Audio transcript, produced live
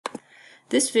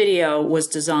This video was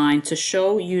designed to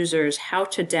show users how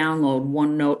to download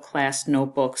OneNote class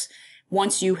notebooks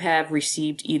once you have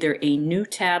received either a new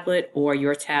tablet or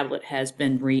your tablet has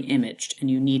been re-imaged and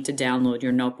you need to download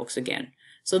your notebooks again.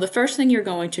 So the first thing you're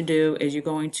going to do is you're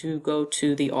going to go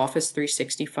to the Office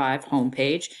 365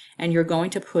 homepage and you're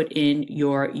going to put in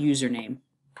your username.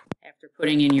 After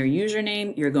putting in your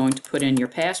username, you're going to put in your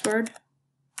password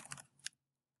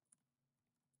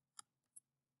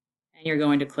and you're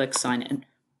going to click sign in.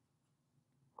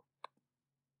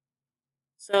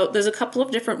 So there's a couple of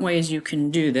different ways you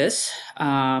can do this,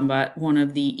 but one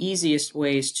of the easiest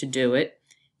ways to do it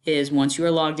is once you are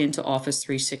logged into Office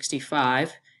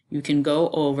 365, you can go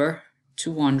over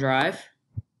to OneDrive,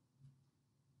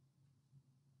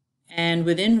 and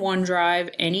within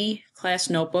OneDrive, any class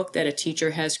notebook that a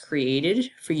teacher has created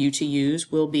for you to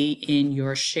use will be in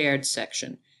your shared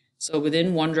section. So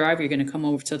within OneDrive, you're going to come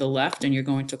over to the left and you're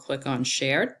going to click on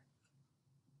shared.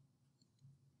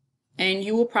 And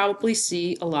you will probably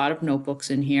see a lot of notebooks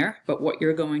in here, but what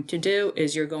you're going to do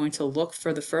is you're going to look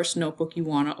for the first notebook you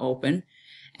want to open.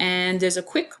 And there's a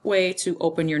quick way to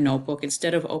open your notebook.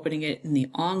 Instead of opening it in the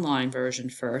online version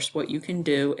first, what you can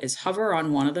do is hover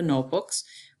on one of the notebooks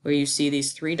where you see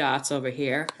these three dots over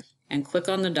here and click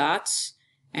on the dots,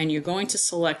 and you're going to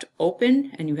select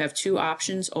open, and you have two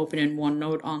options, open in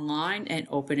OneNote Online and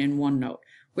open in OneNote.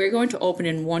 We're going to open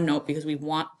in OneNote because we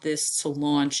want this to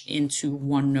launch into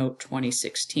OneNote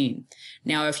 2016.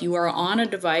 Now, if you are on a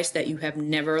device that you have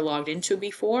never logged into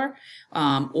before,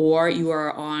 or you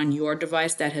are on your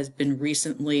device that has been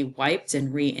recently wiped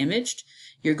and re-imaged,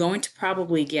 you're going to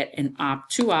probably get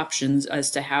two options as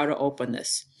to how to open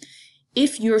this.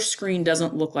 If your screen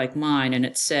doesn't look like mine and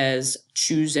it says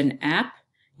choose an app,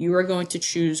 you are going to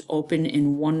choose Open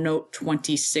in OneNote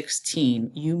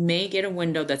 2016. You may get a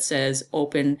window that says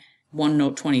Open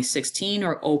OneNote 2016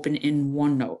 or Open in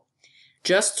OneNote.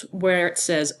 Just where it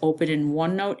says Open in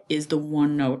OneNote is the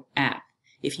OneNote app.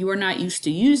 If you are not used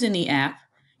to using the app,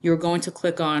 you're going to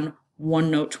click on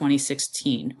OneNote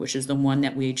 2016, which is the one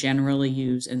that we generally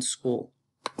use in school.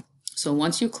 So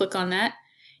once you click on that,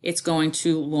 it's going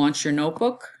to launch your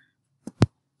notebook.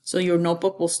 So your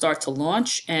notebook will start to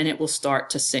launch and it will start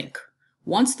to sync.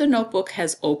 Once the notebook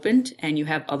has opened and you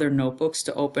have other notebooks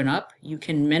to open up, you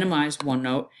can minimize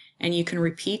OneNote and you can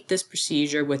repeat this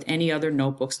procedure with any other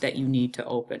notebooks that you need to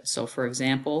open. So for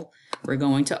example, we're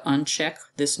going to uncheck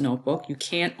this notebook. You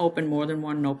can't open more than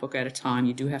one notebook at a time.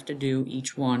 You do have to do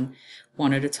each one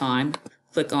at a time.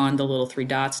 Click on the little three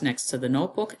dots next to the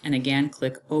notebook and again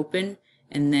click open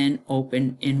and then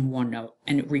open in OneNote.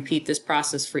 And repeat this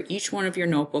process for each one of your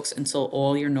notebooks until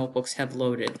all your notebooks have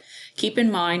loaded. Keep in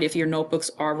mind, if your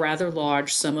notebooks are rather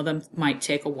large, some of them might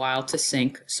take a while to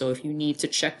sync. So if you need to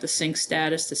check the sync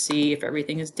status to see if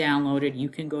everything is downloaded, you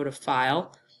can go to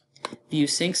File, View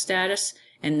Sync Status,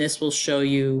 and this will show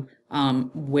you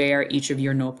where each of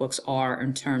your notebooks are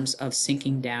in terms of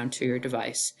syncing down to your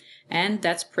device. And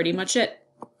that's pretty much it.